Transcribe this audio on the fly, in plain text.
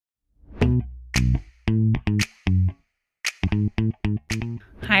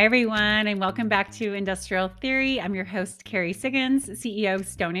Hi, everyone, and welcome back to Industrial Theory. I'm your host, Carrie Siggins, CEO of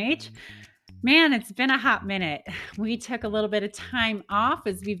StoneAge. Man, it's been a hot minute. We took a little bit of time off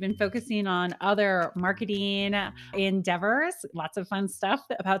as we've been focusing on other marketing endeavors. Lots of fun stuff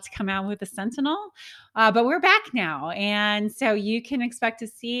about to come out with the Sentinel. But we're back now. And so you can expect to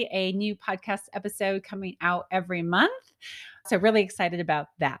see a new podcast episode coming out every month. So, really excited about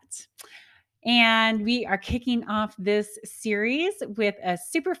that. And we are kicking off this series with a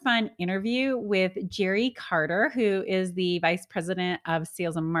super fun interview with Jerry Carter, who is the Vice President of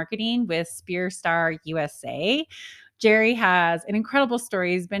Sales and Marketing with Spearstar USA. Jerry has an incredible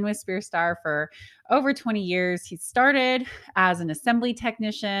story. He's been with Spearstar for over 20 years. He started as an assembly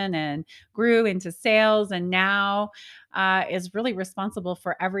technician and grew into sales, and now is really responsible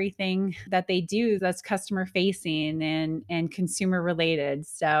for everything that they do that's customer facing and consumer related.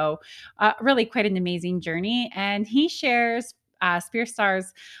 So really quite an amazing journey. And he shares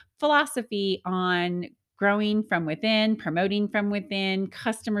Spearstar's philosophy on growing from within, promoting from within,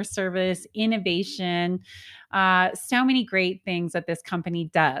 customer service, innovation, so many great things that this company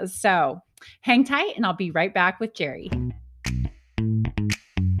does. So hang tight and I'll be right back with Jerry.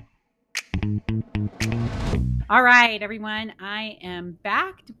 All right, everyone, I am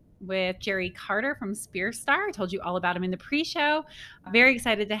back with Jerry Carter from Spearstar. I told you all about him in the pre-show. Very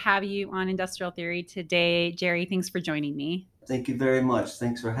excited to have you on Industrial Theory today. Jerry, thanks for joining me. Thank you very much.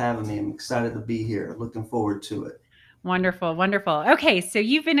 Thanks for having me. I'm excited to be here. Looking forward to it. Wonderful, wonderful. Okay, so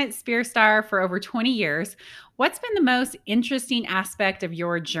you've been at Spearstar for over 20 years. What's been the most interesting aspect of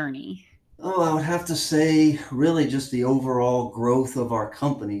your journey? Oh, I would have to say really just the overall growth of our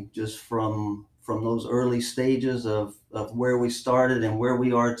company, just from those early stages of where we started and where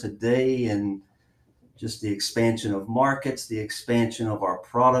we are today, and just the expansion of markets, the expansion of our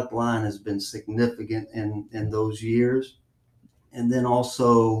product line has been significant in those years. And then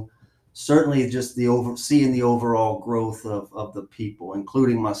also certainly just seeing the overall growth of the people,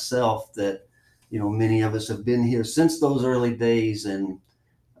 including myself, that many of us have been here since those early days. And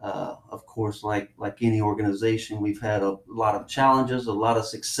of course, like any organization, we've had a lot of challenges, a lot of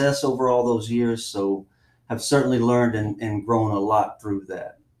success over all those years. So have certainly learned and grown a lot through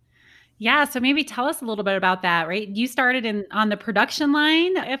that. Yeah, so maybe tell us a little bit about that, right? You started in on the production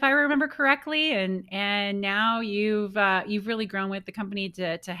line, if I remember correctly, and now you've really grown with the company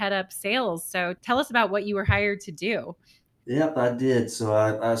to head up sales. So tell us about what you were hired to do. Yep, I did. So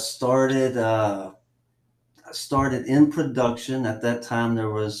I started in production. At that time,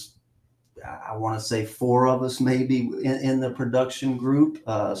 there was, I want to say, four of us maybe in the production group.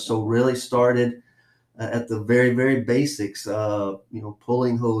 So really started at the very, very basics,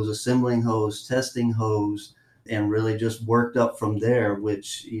 pulling hose, assembling hose, testing hose, and really just worked up from there,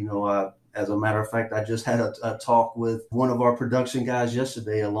 which, as a matter of fact, I just had a talk with one of our production guys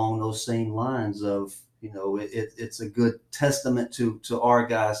yesterday along those same lines of, it's a good testament to our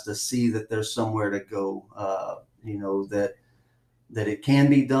guys to see that there's somewhere to go, that it can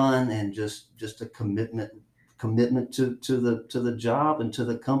be done, and just a commitment to the job and to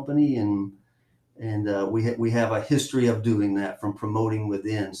the company. And we have a history of doing that, from promoting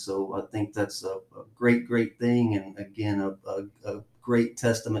within. So I think that's a great thing, and again a great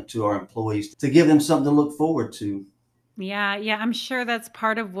testament to our employees to give them something to look forward to. Yeah, I'm sure that's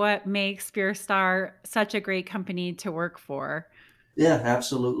part of what makes Spearstar such a great company to work for. Yeah,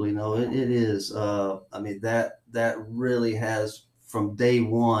 absolutely. No, it is. I mean, that really has, from day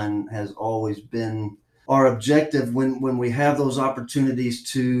one, has always been our objective when we have those opportunities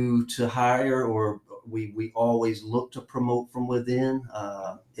to hire, or we always look to promote from within.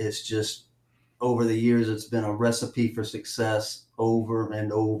 It's just, over the years, it's been a recipe for success over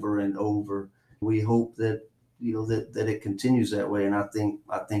and over and over. We hope that that it continues that way, and I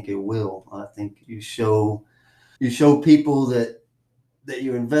think it will. I think you show people that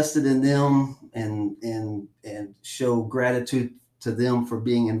you invested in them, and show gratitude to them for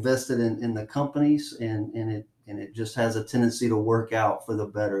being invested in the companies, and it just has a tendency to work out for the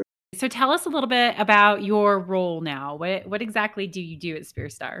better. So tell us a little bit about your role now. What exactly do you do at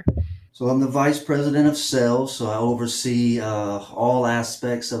Spearstar? So I'm the vice president of sales. So I oversee all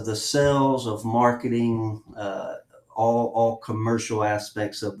aspects of the sales, of marketing, all commercial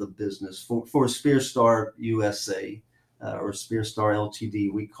aspects of the business for Spearstar USA, or Spearstar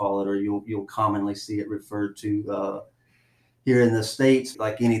Ltd. We call it, or you'll commonly see it referred to here in the States.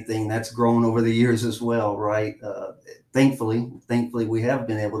 Like anything, that's grown over the years as well, right? Thankfully, we have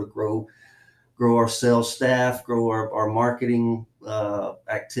been able to grow our sales staff, grow our marketing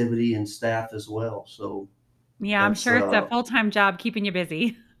activity and staff as well. So Yeah, I'm that's sure it's a full-time job keeping you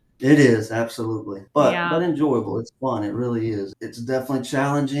busy. It is, absolutely, but Yeah. enjoyable. It's fun. It really is. It's definitely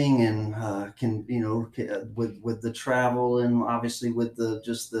challenging and, can, with the travel and obviously with the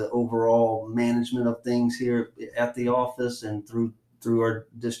just the overall management of things here at the office and through our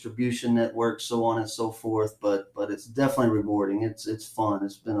distribution network, so on and so forth. But it's definitely rewarding. It's fun.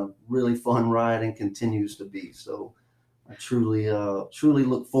 It's been a really fun ride and continues to be. So I truly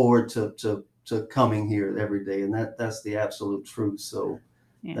look forward to coming here every day, and that's the absolute truth. So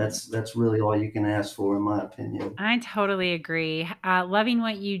Yeah. that's really all you can ask for, in my opinion. I totally agree. Loving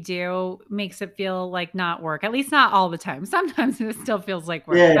what you do makes it feel like not work, at least not all the time. Sometimes it still feels like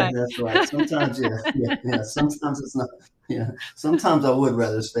work, Yeah, but that's right. Sometimes, yeah, yeah, yeah. Sometimes it's not. Yeah, sometimes I would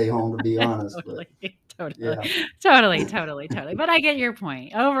rather stay home, to be honest. But totally, totally, yeah, totally. But I get your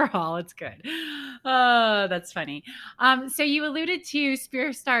point. Overall, it's good. Oh, that's funny. So you alluded to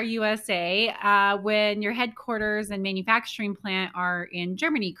Spear Star USA when your headquarters and manufacturing plant are in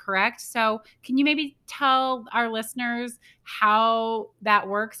Germany, correct? So can you maybe tell our listeners how that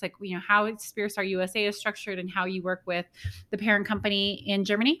works? Like, how Spear Star USA is structured and how you work with the parent company in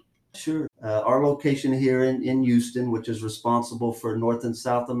Germany? sure. Our location here in Houston, which is responsible for North and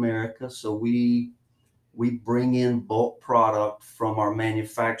South America, so we bring in bulk product from our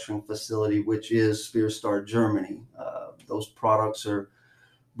manufacturing facility, which is Spearstar Germany. Those products are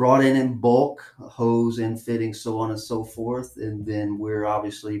brought in bulk, hose and fittings, so on and so forth, and then we're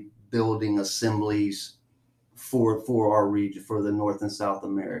obviously building assemblies for our region, for the North and South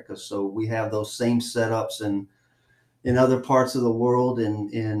America. So we have those same setups in other parts of the world,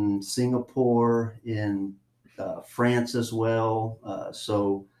 in Singapore, in France as well.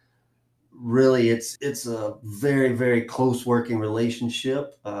 So really, it's a very close working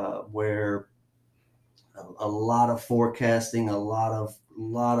relationship where a lot of forecasting, a lot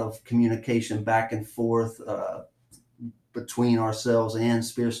of communication back and forth between ourselves and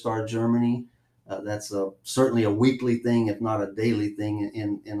Spearstar Germany. That's certainly a weekly thing, if not a daily thing,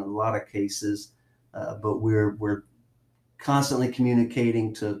 in a lot of cases. But we're constantly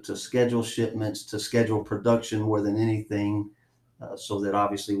communicating to schedule shipments, to schedule production more than anything, so that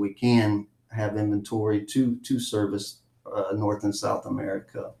obviously we can have inventory to service North and South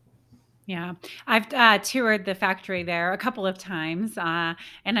America. Yeah, I've toured the factory there a couple of times, and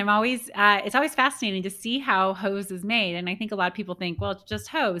it's always fascinating to see how hose is made. And I think a lot of people think, well, it's just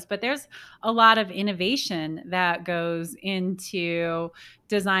hose, but there's a lot of innovation that goes into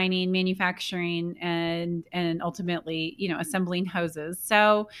designing, manufacturing, and ultimately, assembling hoses.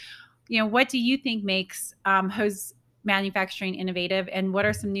 So, what do you think makes hose manufacturing innovative, and what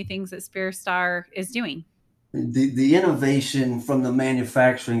are some new things that Spear Star is doing? The innovation from the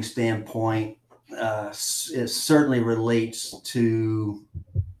manufacturing standpoint, it certainly relates to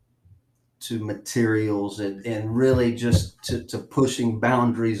materials and really just to pushing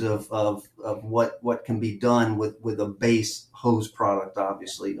boundaries of what can be done with a base hose product.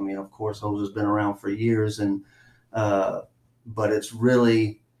 Obviously, I mean, of course, hose has been around for years, and uh, but it's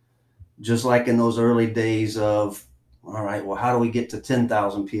really just like in those early days of, all right, well, how do we get to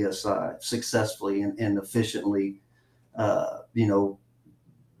 10,000 psi successfully and efficiently? You know,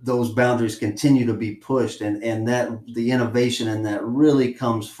 those boundaries continue to be pushed, and that the innovation in that really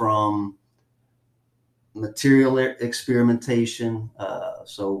comes from material experimentation.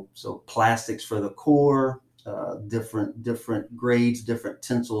 So plastics for the core, different grades, different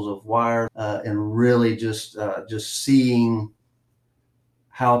tensils of wire, and really just seeing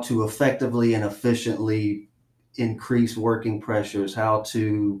how to effectively and efficiently increase working pressures, how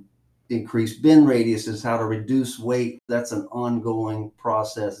to increase bend radiuses, how to reduce weight. That's an ongoing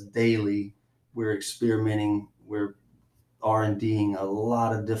process daily. We're experimenting. We're R&Ding a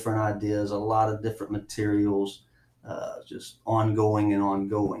lot of different ideas, a lot of different materials, just ongoing and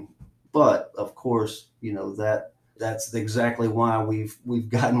ongoing. But of course, that's exactly why we've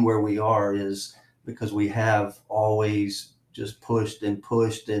gotten where we are, is because we have always just pushed, and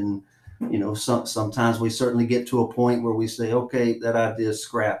sometimes we certainly get to a point where we say, okay, that idea is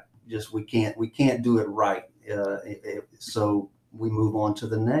scrap. Just we can't do it right. So we move on to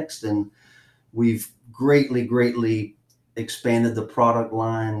the next, and we've greatly expanded the product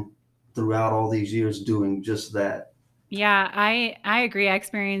line throughout all these years doing just that. Yeah, I agree. I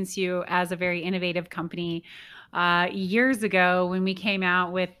experienced you as a very innovative company years ago when we came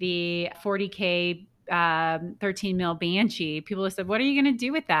out with the 40K 13 mil Banshee. People have said, "What are you going to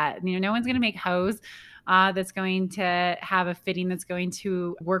do with that?" And, no one's going to make hose that's going to have a fitting that's going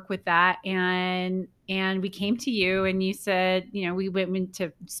to work with that. And we came to you and you said, we went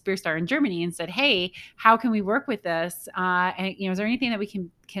to Spearstar in Germany and said, "Hey, how can we work with this? And is there anything that we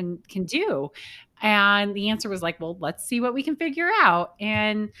can do?" And the answer was like, well, let's see what we can figure out.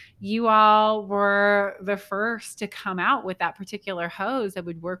 And you all were the first to come out with that particular hose that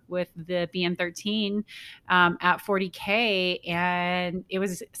would work with the BN13 at 40K. And it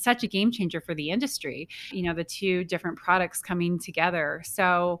was such a game changer for the industry, the two different products coming together.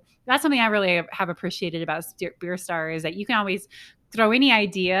 So that's something I really have appreciated about BeerStar, is that you can always throw any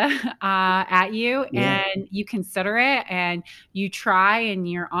idea at you, Yeah. and you consider it, and you try, and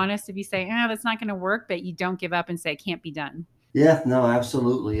you're honest if you say, oh, that's not going to work, but you don't give up and say it can't be done. Yeah, no,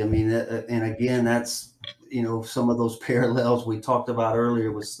 absolutely. I mean, and again, that's, some of those parallels we talked about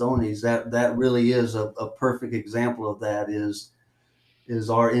earlier with Stone Age. That really is a perfect example of that. Is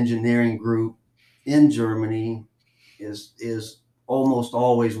our engineering group in Germany is almost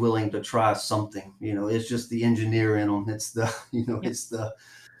always willing to try something. It's just the engineer in them. It's the Yep. it's the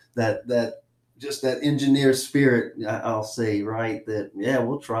that just that engineer spirit. I'll say, right, that yeah,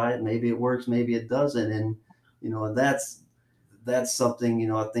 we'll try it. Maybe it works, maybe it doesn't, and and that's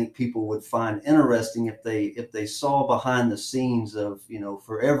something I think people would find interesting if they saw behind the scenes of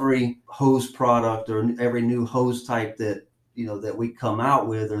for every hose product or every new hose type that we come out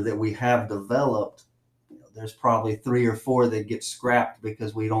with or that we have developed. There's probably three or four that get scrapped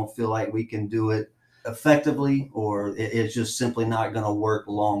because we don't feel like we can do it effectively, or it's just simply not going to work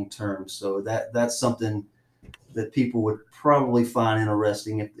long term. So that's something that people would probably find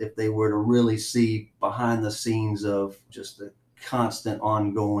interesting if they were to really see behind the scenes of just the constant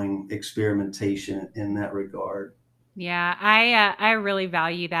ongoing experimentation in that regard. Yeah, I really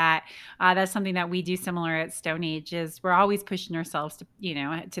value that. That's something that we do similar at Stone Age. Is we're always pushing ourselves to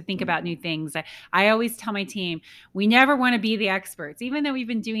to think about new things. I always tell my team, we never want to be the experts, even though we've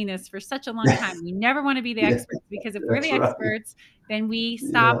been doing this for such a long time. We never want to be the Yeah, experts, because if we're that's the right. experts, then we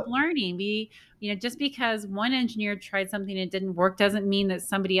stop Yeah, learning. We just because one engineer tried something and it didn't work doesn't mean that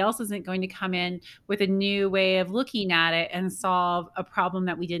somebody else isn't going to come in with a new way of looking at it and solve a problem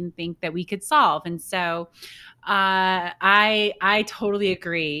that we didn't think that we could solve. And so I totally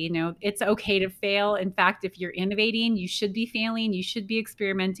agree. It's okay to fail. In fact, if you're innovating, you should be failing. You should be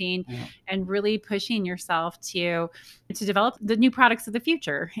experimenting yeah, and really pushing yourself to develop the new products of the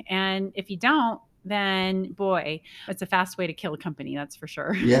future. And if you don't, then boy, it's a fast way to kill a company. That's for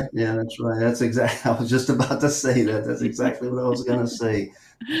sure. yeah, yeah. That's right. That's exactly. I was just about to say that. That's exactly what I was going to say.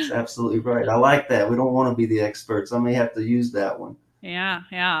 That's absolutely right. I like that. We don't want to be the experts. I may have to use that one. Yeah,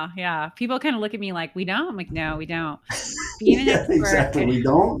 yeah, yeah. People kind of look at me like, we don't. I'm like, no, we don't. Being an Yeah, expert, exactly. We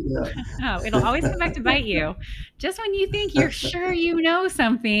don't. no, it'll always come back to bite you. Just when you think you're sure you know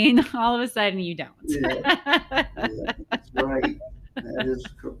something, all of a sudden you Yeah, don't. yeah. That's right.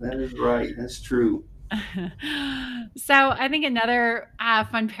 That is right. That's true. So I think another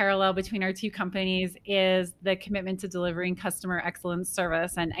fun parallel between our two companies is the commitment to delivering customer excellence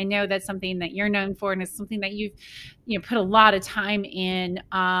service. And I know that's something that you're known for, and it's something that you've put a lot of time in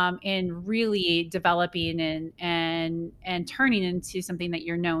really developing and turning into something that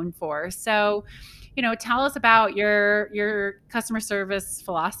you're known for. So, tell us about your customer service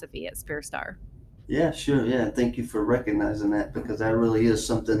philosophy at SpearStar. Yeah, sure. Yeah, thank you for recognizing that because that really is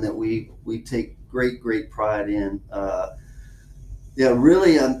something that we take great pride in. Yeah,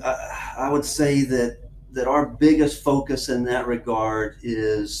 really, I would say that our biggest focus in that regard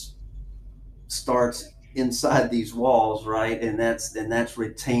is starts inside these walls, right? And that's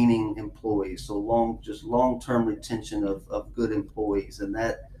retaining employees. So just long term retention of good employees, and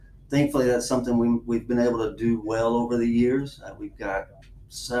that thankfully that's something we've been able to do well over the years. We've got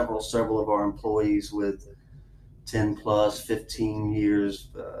several of our employees with 10 plus 15 years,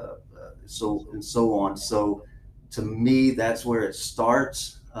 so and so on. So to me that's where it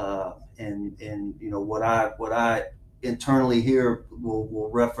starts, and what I internally here will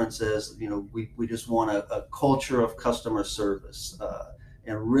reference as we just want a culture of customer service,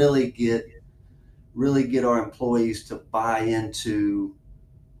 and really get our employees to buy into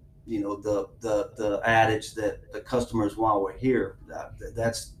the adage that the customers while we're here.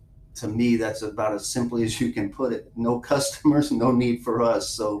 That's to me that's about as simply as you can put it. No customers, no need for us.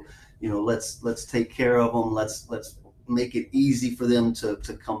 So let's take care of them. Let's make it easy for them to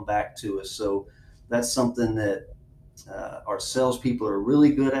come back to us. So that's something that our salespeople are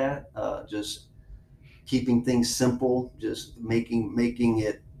really good at. Just keeping things simple, just making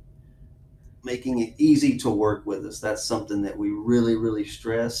it easy to work with us. That's something that we really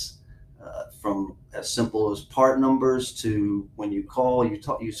stress. From as simple as part numbers to when you call, you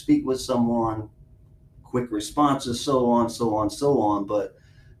talk, you speak with someone, quick responses, so on. But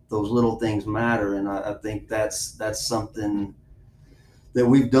those little things matter, and I think that's something that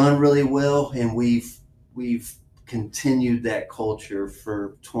we've done really well, and we've continued that culture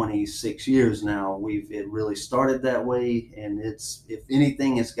for 26 years now. It really started that way, and it's, if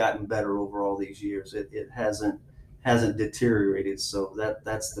anything, it's gotten better over all these years. It hasn't deteriorated. So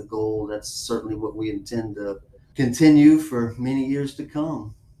that's the goal. That's certainly what we intend to continue for many years to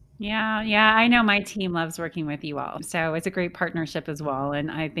come. Yeah, yeah, I know my team loves working with you all. So it's a great partnership as well. And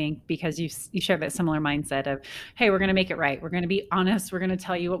I think because you share that similar mindset of, hey, we're going to make it right. We're going to be honest. We're going to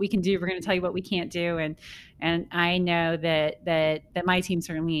tell you what we can do. We're going to tell you what we can't do. And I know that my team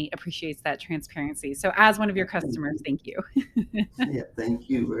certainly appreciates that transparency. So as one of your customers, thank you. Yeah,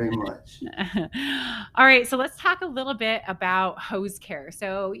 thank you very much. All right, so let's talk a little bit about hose care.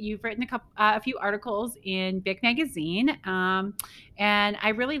 So you've written a few articles in Big Magazine, and I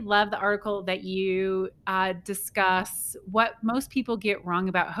really love the article that you discuss what most people get wrong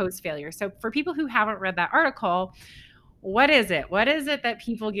about hose failure. So for people who haven't read that article, what is it? What is it that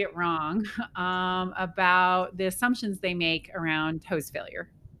people get wrong about the assumptions they make around hose failure?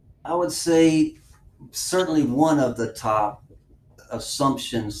 I would say certainly one of the top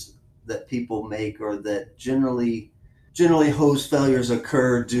assumptions that people make are that generally hose failures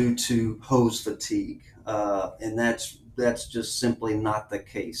occur due to hose fatigue, and that's just simply not the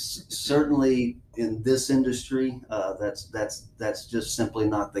case. Certainly in this industry, that's just simply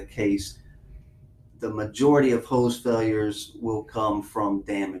not the case. The majority of hose failures will come from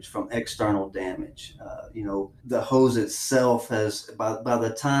damage, from external damage. The hose itself has, by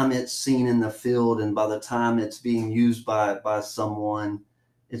the time it's seen in the field and by the time it's being used by someone,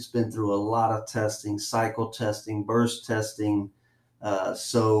 it's been through a lot of testing, cycle testing, burst testing.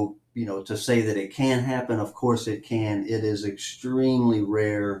 So, to say that it can happen, of course it can. It is extremely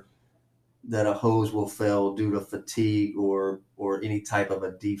rare that a hose will fail due to fatigue or any type of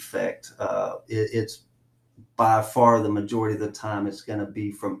a defect. It's by far the majority of the time it's going to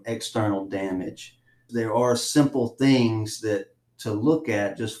be from external damage. There are simple things that to look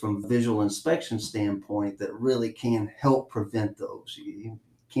at just from visual inspection standpoint that really can help prevent those. You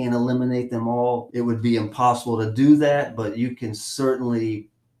can't eliminate them all. It would be impossible to do that, but you can certainly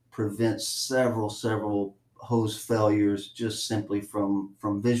prevent several hose failures just simply from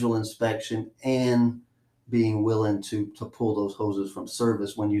visual inspection and being willing to pull those hoses from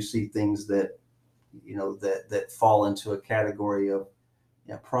service when you see things that fall into a category of,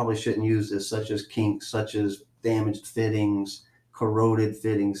 yeah, probably shouldn't use this, such as kinks, such as damaged fittings, corroded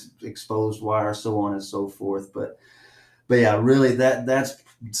fittings, exposed wire, so on and so forth. But yeah, really that's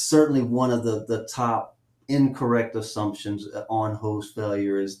certainly one of the top incorrect assumptions on hose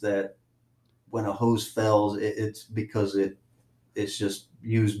failure, is that when a hose fails, it's because it's just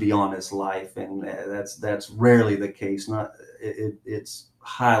used beyond its life, and that's rarely the case. Not it's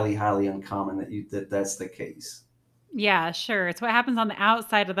highly uncommon that's the case. Yeah, sure. It's what happens on the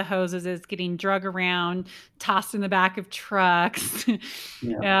outside of the hoses is getting drug around, tossed in the back of trucks, Yeah,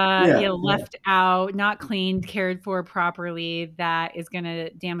 yeah, yeah, left out, not cleaned, cared for properly. That is going to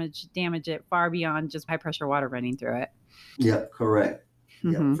damage it far beyond just high pressure water running through it. yeah, correct.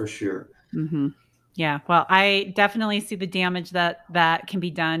 Yeah, Hmm. for sure. Hmm. Yeah, well, I definitely see the damage that can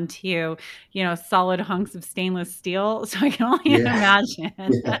be done to, solid hunks of stainless steel. So I can only Yeah, imagine.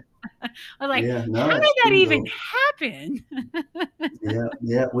 yeah, I was like, yeah. how No, it's did that true even though. happen? Yeah,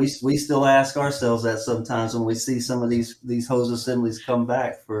 yeah. We still ask ourselves that sometimes when we see some of these hose assemblies come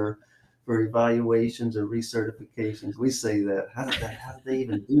back for evaluations or recertifications. We say that, how did they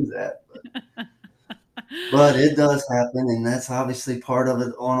even do that? But it does happen, and that's obviously part of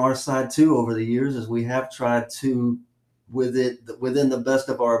it on our side too. Over the years, as we have tried to, within the best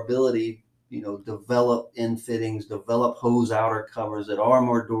of our ability, develop in fittings, develop hose outer covers that are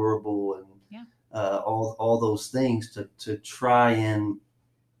more durable, and Yeah. all those things to try and,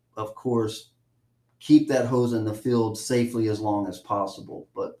 of course, keep that hose in the field safely as long as possible.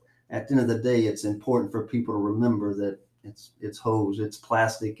 But at the end of the day, it's important for people to remember that it's hose, it's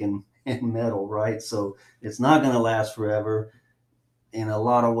plastic and metal, right? So it's not going to last forever. In a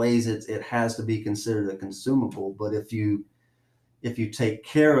lot of ways, it has to be considered a consumable. But if you take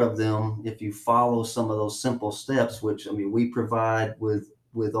care of them, if you follow some of those simple steps, which, I mean, we provide with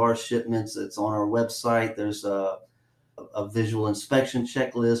our shipments, it's on our website. There's a visual inspection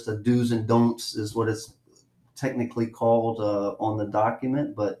checklist, a do's and don'ts is what it's technically called on the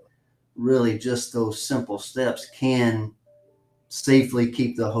document, but really just those simple steps can safely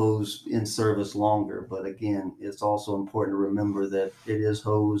keep the hose in service longer. But again, it's also important to remember that it is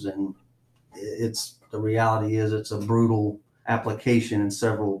hose, and it's the reality is it's a brutal application in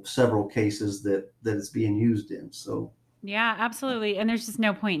several cases that it's being used in. So Yeah, absolutely. And there's just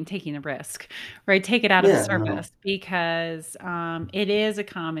no point in taking a risk, right? Take it out of Yeah, no, service because it is a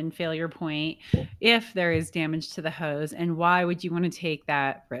common failure point if there is damage to the hose. And why would you want to take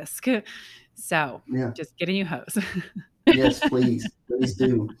that risk? So yeah, just get a new hose. yes, please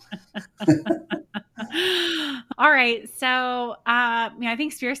do. All right. So, I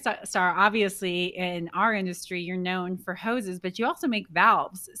think Spear Star, obviously, in our industry, you're known for hoses, but you also make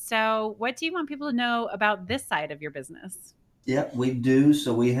valves. So, what do you want people to know about this side of your business? Yep, we do.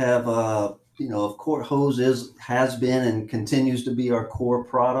 So we have, of course, hose has been and continues to be our core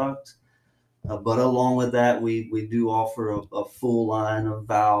product. But along with that, we do offer a full line of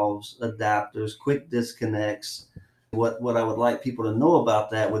valves, adapters, quick disconnects. What I would like people to know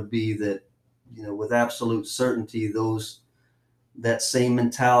about that would be that, with absolute certainty, that same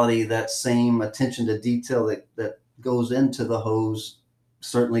mentality, that same attention to detail that goes into the hose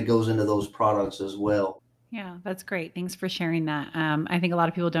certainly goes into those products as well. Yeah, that's great. Thanks for sharing that. I think a lot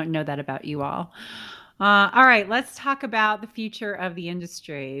of people don't know that about you all. All right, let's talk about the future of the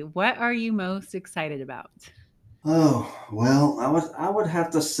industry. What are you most excited about? Oh, well, I would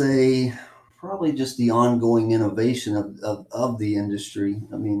have to say probably just the ongoing innovation of the industry.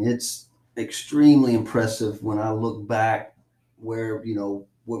 I mean, it's extremely impressive when I look back where,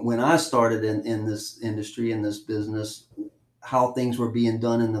 when I started in this industry, in this business, how things were being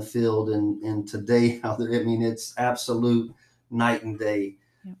done in the field and today how I mean, it's absolute night and day.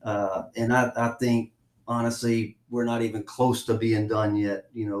 Yep. And I think honestly, we're not even close to being done yet.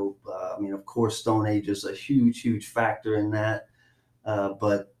 I mean, of course, Stone Age is a huge factor in that.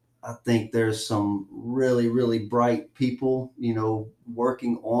 But I think there's some really bright people,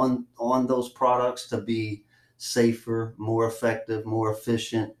 working on those products to be safer, more effective, more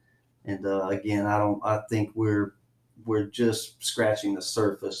efficient. And again, I think we're just scratching the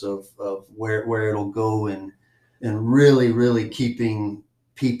surface of where it'll go and really keeping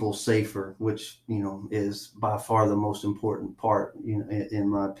people safer, which is by far the most important part, in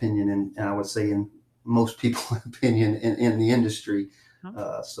my opinion, and I would say in most people's opinion in the industry.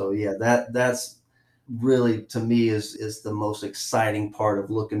 Oh, So yeah, that's really to me is the most exciting part of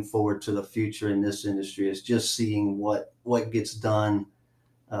looking forward to the future in this industry is just seeing what gets done,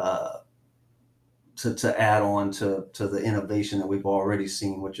 uh, to add on to the innovation that we've already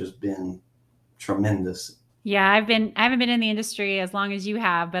seen, which has been tremendous. yeah, I haven't been in the industry as long as you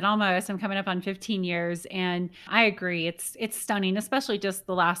have, but almost. I'm coming up on 15 years and I agree. It's stunning, especially just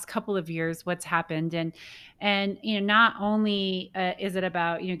the last couple of years what's happened and not only is it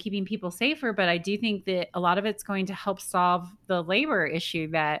about, keeping people safer, but I do think that a lot of it's going to help solve the labor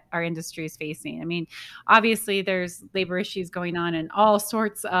issue that our industry is facing. I mean, obviously there's labor issues going on in all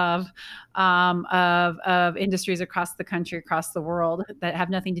sorts of industries across the country, across the world that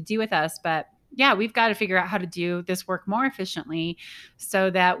have nothing to do with us, but yeah, we've got to figure out how to do this work more efficiently so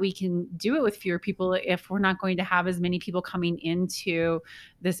that we can do it with fewer people if we're not going to have as many people coming into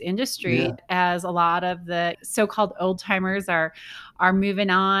this industry Yeah, as a lot of the so-called old timers are moving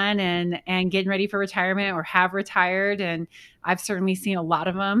on and getting ready for retirement or have retired. And I've certainly seen a lot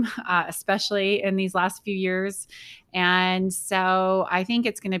of them, especially in these last few years. And so I think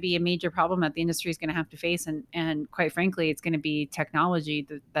it's going to be a major problem that the industry is going to have to face. And quite frankly, it's going to be technology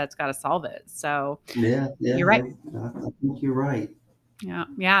that's got to solve it. So yeah, you're right. I think you're right. Yeah.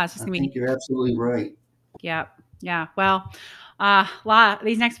 Yeah. It's just I going to be, think you're absolutely right. yeah. Yeah. Well,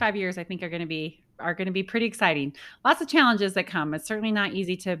 these next 5 years, I think are going to be pretty exciting. Lots of challenges that come. It's certainly not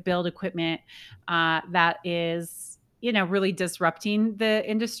easy to build equipment that is, really disrupting the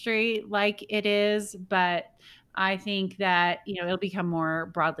industry like it is, but I think that it'll become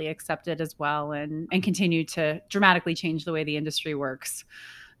more broadly accepted as well, and continue to dramatically change the way the industry works,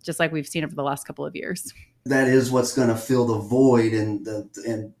 just like we've seen over the last couple of years. That is what's going to fill the void, and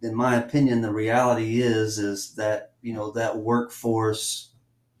in my opinion, the reality is that that workforce,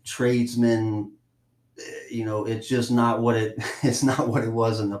 tradesmen, it's just not what it it's not what it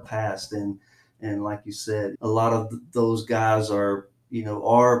was in the past, and like you said, a lot of those guys are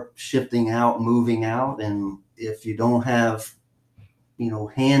shifting out, moving out, and if you don't have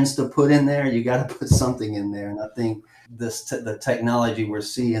hands to put in there, you got to put something in there. And I think the technology we're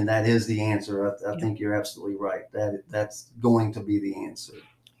seeing, that is the answer. I Yep. think you're absolutely right, that's going to be the answer.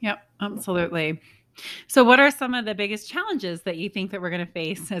 Yep, absolutely. So, what are some of the biggest challenges that you think that we're going to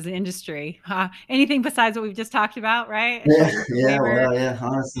face as an industry? Anything besides what we've just talked about, right? Yeah, Shortage of yeah, labor, well, yeah,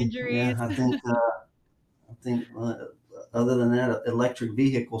 honestly, yeah, injuries. I think other than that, electric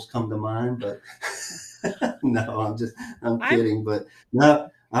vehicles come to mind, but no, I'm I'm kidding. But no,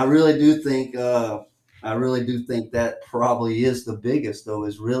 I really do think that probably is the biggest, though,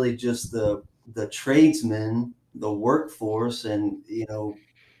 is really just the tradesmen the workforce. And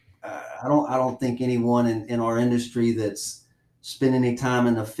I don't think anyone in our industry that's spent any time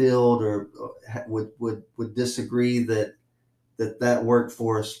in the field or would disagree that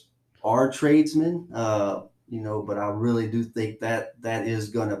workforce are tradesmen. But I really do think that is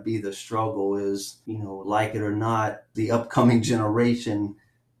going to be the struggle. Is, like it or not, the upcoming generation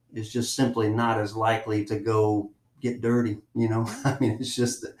is just simply not as likely to go get dirty. I mean, No it's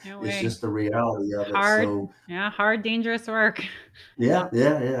way. just the reality of it. Hard. So Yeah. Hard, dangerous work. yeah,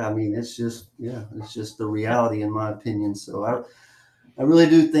 Yeah. yeah, yeah. I mean, it's just the Yep. reality, in my opinion. So I really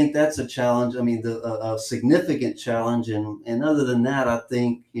do think that's a challenge. I mean, a significant challenge. And other than that, I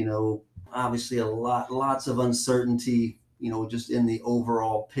think, obviously lots of uncertainty, just in the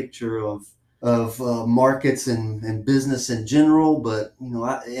overall picture of markets and business in general. But,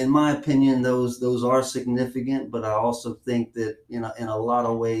 in my opinion, those are significant. But I also think that, in a lot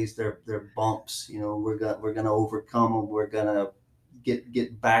of ways, they're bumps. We're gonna overcome them. We're gonna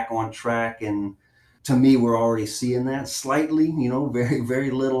get back on track. And to me, we're already seeing that slightly, very,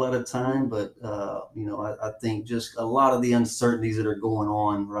 very little at a time. But, I think just a lot of the uncertainties that are going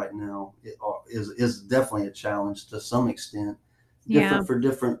on right now is definitely a challenge to some extent. Yeah. Different for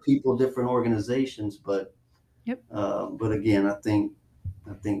different people, different organizations. Yep. But again, I think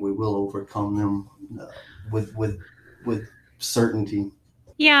we will overcome them with, with certainty.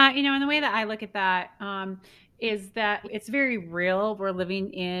 Yeah, and the way that I look at that is that it's very real. We're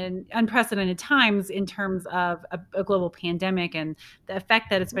living in unprecedented times in terms of a global pandemic and the effect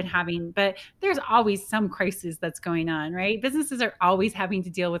that it's been having. But there's always some crisis that's going on, right? Businesses are always having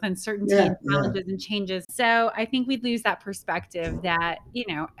to deal with uncertainty Yeah, and yeah, challenges and changes. So I think we lose that perspective that,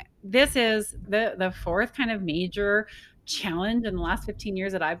 this is the fourth kind of major challenge in the last 15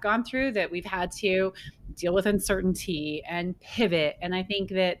 years that I've gone through, that we've had to deal with uncertainty and pivot. And I think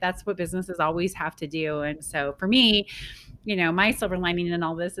that that's what businesses always have to do. And so for me, my silver lining in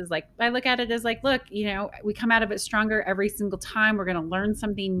all this is like, I look at it as like, look, we come out of it stronger every single time. We're going to learn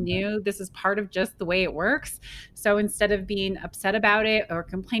something new. This is part of just the way it works. So instead of being upset about it or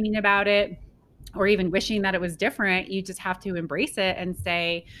complaining about it, or even wishing that it was different, you just have to embrace it and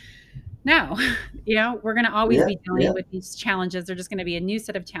say, no, we're going to always yeah, be dealing yeah. with these challenges. They're just going to be a new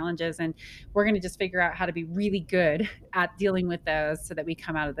set of challenges, and we're going to just figure out how to be really good at dealing with those so that we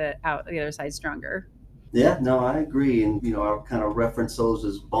come out the other side stronger. Yeah, no, I agree. And, I kind of reference those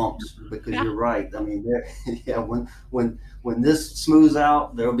as bumps because Yeah, you're right. I mean, yeah, when this smooths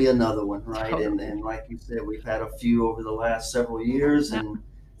out, there'll be another one, right? totally. And like you said, we've had a few over the last several years. Yeah, And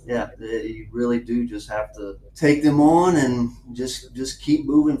yeah, you really do just have to take them on and just keep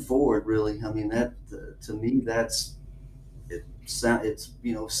moving forward, really. I mean, that to me, it's,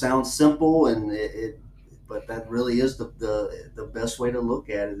 sounds simple, and but that really is the best way to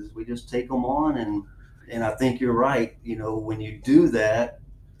look at it. Is we just take them on. And I think you're right. When you do that,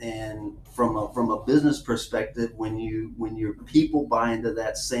 and from a business perspective, when your people buy into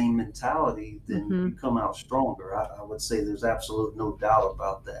that same mentality, then hmm, you come out stronger. I would say there's absolute no doubt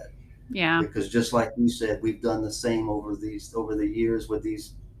about that. yeah, Because just like you said, we've done the same over the years with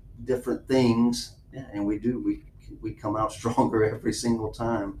these different things. Yeah, and we come out stronger every single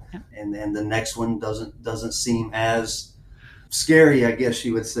time. yeah, And the next one doesn't seem as scary, I guess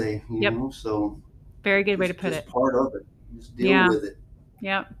you would say. yep. So Very good way to put just it. part of it. Just deal Yeah, with it.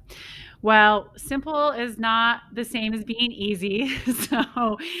 yep. Well, simple is not the same as being easy.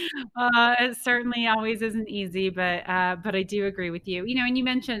 So, it certainly always isn't easy, but I do agree with you. And you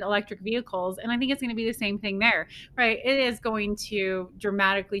mentioned electric vehicles, and I think it's gonna be the same thing there, right? It is going to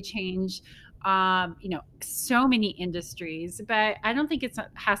dramatically change, so many industries, but I don't think it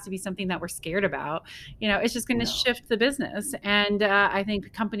has to be something that we're scared about. It's just gonna No. shift the business. And, I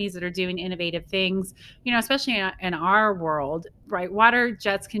think companies that are doing innovative things, especially in our world, right? Water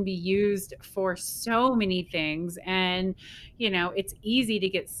jets can be used for so many things, and it's easy to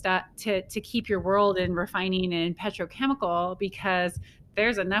get stuck to keep your world in refining and petrochemical because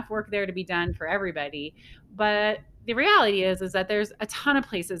there's enough work there to be done for everybody. But the reality is that there's a ton of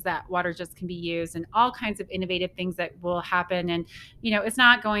places that water jets can be used and all kinds of innovative things that will happen. And it's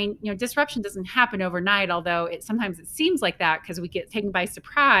not going, disruption doesn't happen overnight, although sometimes it seems like that because we get taken by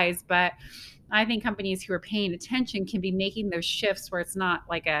surprise. But I think companies who are paying attention can be making those shifts where it's not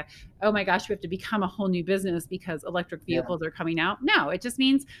like a oh my gosh, we have to become a whole new business because electric Yeah, vehicles are coming out. No, it just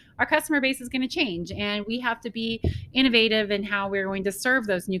means our customer base is going to change and we have to be innovative in how we're going to serve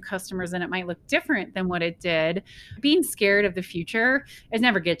those new customers. And it might look different than what it did. Being scared of the future is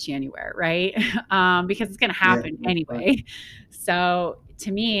never gets you anywhere, right? Because it's going to yeah, happen that's right. anyway. So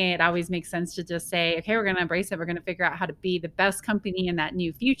to me, it always makes sense to just say, okay, we're going to embrace it. We're going to figure out how to be the best company in that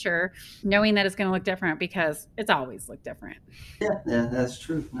new future, knowing that it's going to look different because it's always looked different. Yeah, yeah, that's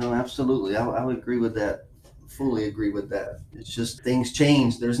true. No, absolutely. I would agree with that. Fully agree with that. It's just things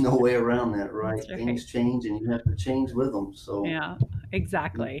change. There's no way around that, right? That's right. Things change, and you have to change with them. So Yeah,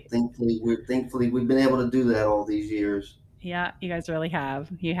 exactly. thankfully we've been able to do that all these years. Yeah, you guys really have.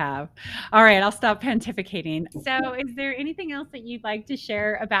 You have. All right, I'll stop pontificating. So, is there anything else that you'd like to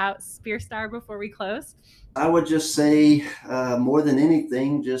share about Spearstar before we close? I would just say, more than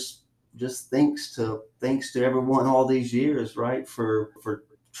anything, just thanks to everyone all these years, right, for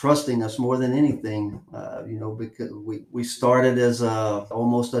trusting us more than anything. Because we started as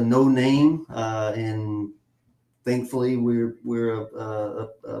almost a no name, and thankfully we're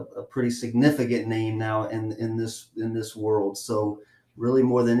a pretty significant name now in this world. So really,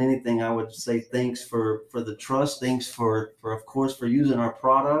 more than anything, I would say thanks for the trust. Thanks for of course for using our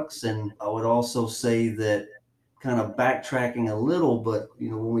products. And I would also say that, kind of backtracking a little, but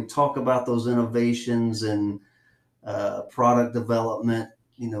when we talk about those innovations and product development,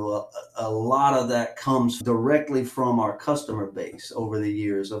 a lot of that comes directly from our customer base over the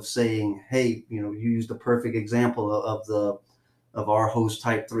years, of saying, hey, you used a perfect example of our hose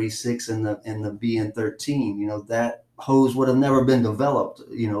type 3.6 and the BN13. That hose would have never been developed,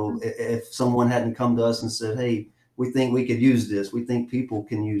 if someone hadn't come to us and said, hey, we think we could use this. We think people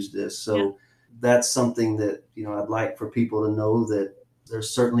can use this. Yeah. So that's something that, I'd like for people to know, that there's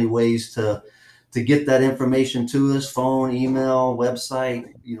certainly ways to get that information to us: phone, email,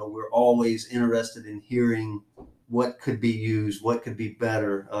 website. We're always interested in hearing what could be used, what could be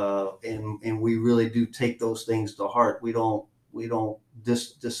better, and we really do take those things to heart. We don't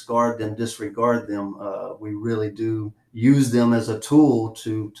discard them, disregard them. We really do use them as a tool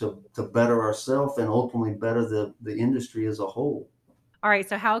to better ourselves and ultimately better the industry as a whole. All right.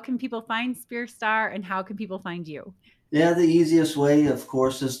 So, how can people find Spearstar and how can people find you? Yeah, the easiest way, of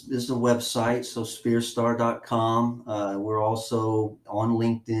course, is the website, so spearstar.com. We're also on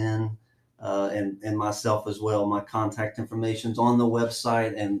LinkedIn, and myself as well. My contact information's on the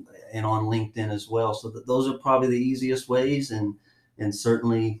website and on LinkedIn as well. So those are probably the easiest ways, and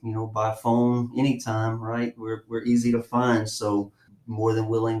certainly, by phone anytime, right? We're easy to find, so more than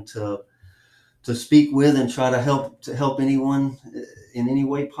willing to speak with and try to help anyone in any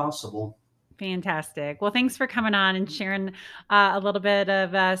way possible. Fantastic. Well, thanks for coming on and sharing a little bit of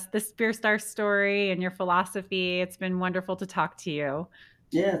the Spearstar story and your philosophy. It's been wonderful to talk to you.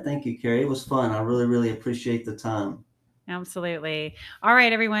 Yeah, thank you, Carrie. It was fun. I really, really appreciate the time. Absolutely. All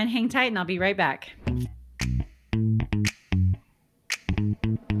right, everyone, hang tight and I'll be right back.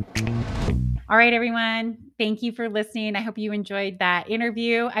 All right, everyone. Thank you for listening. I hope you enjoyed that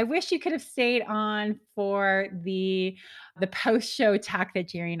interview. I wish you could have stayed on for the post show talk that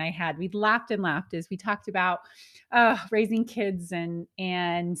Jerry and I had. We laughed and laughed as we talked about raising kids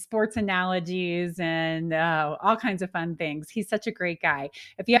and sports analogies and all kinds of fun things. He's such a great guy.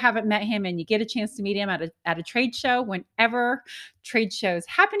 If you haven't met him and you get a chance to meet him at a trade show, whenever trade shows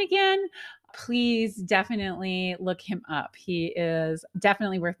happen again, please definitely look him up. He is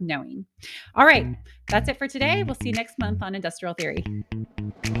definitely worth knowing. All right, that's it for today. We'll see you next month on Industrial Theory.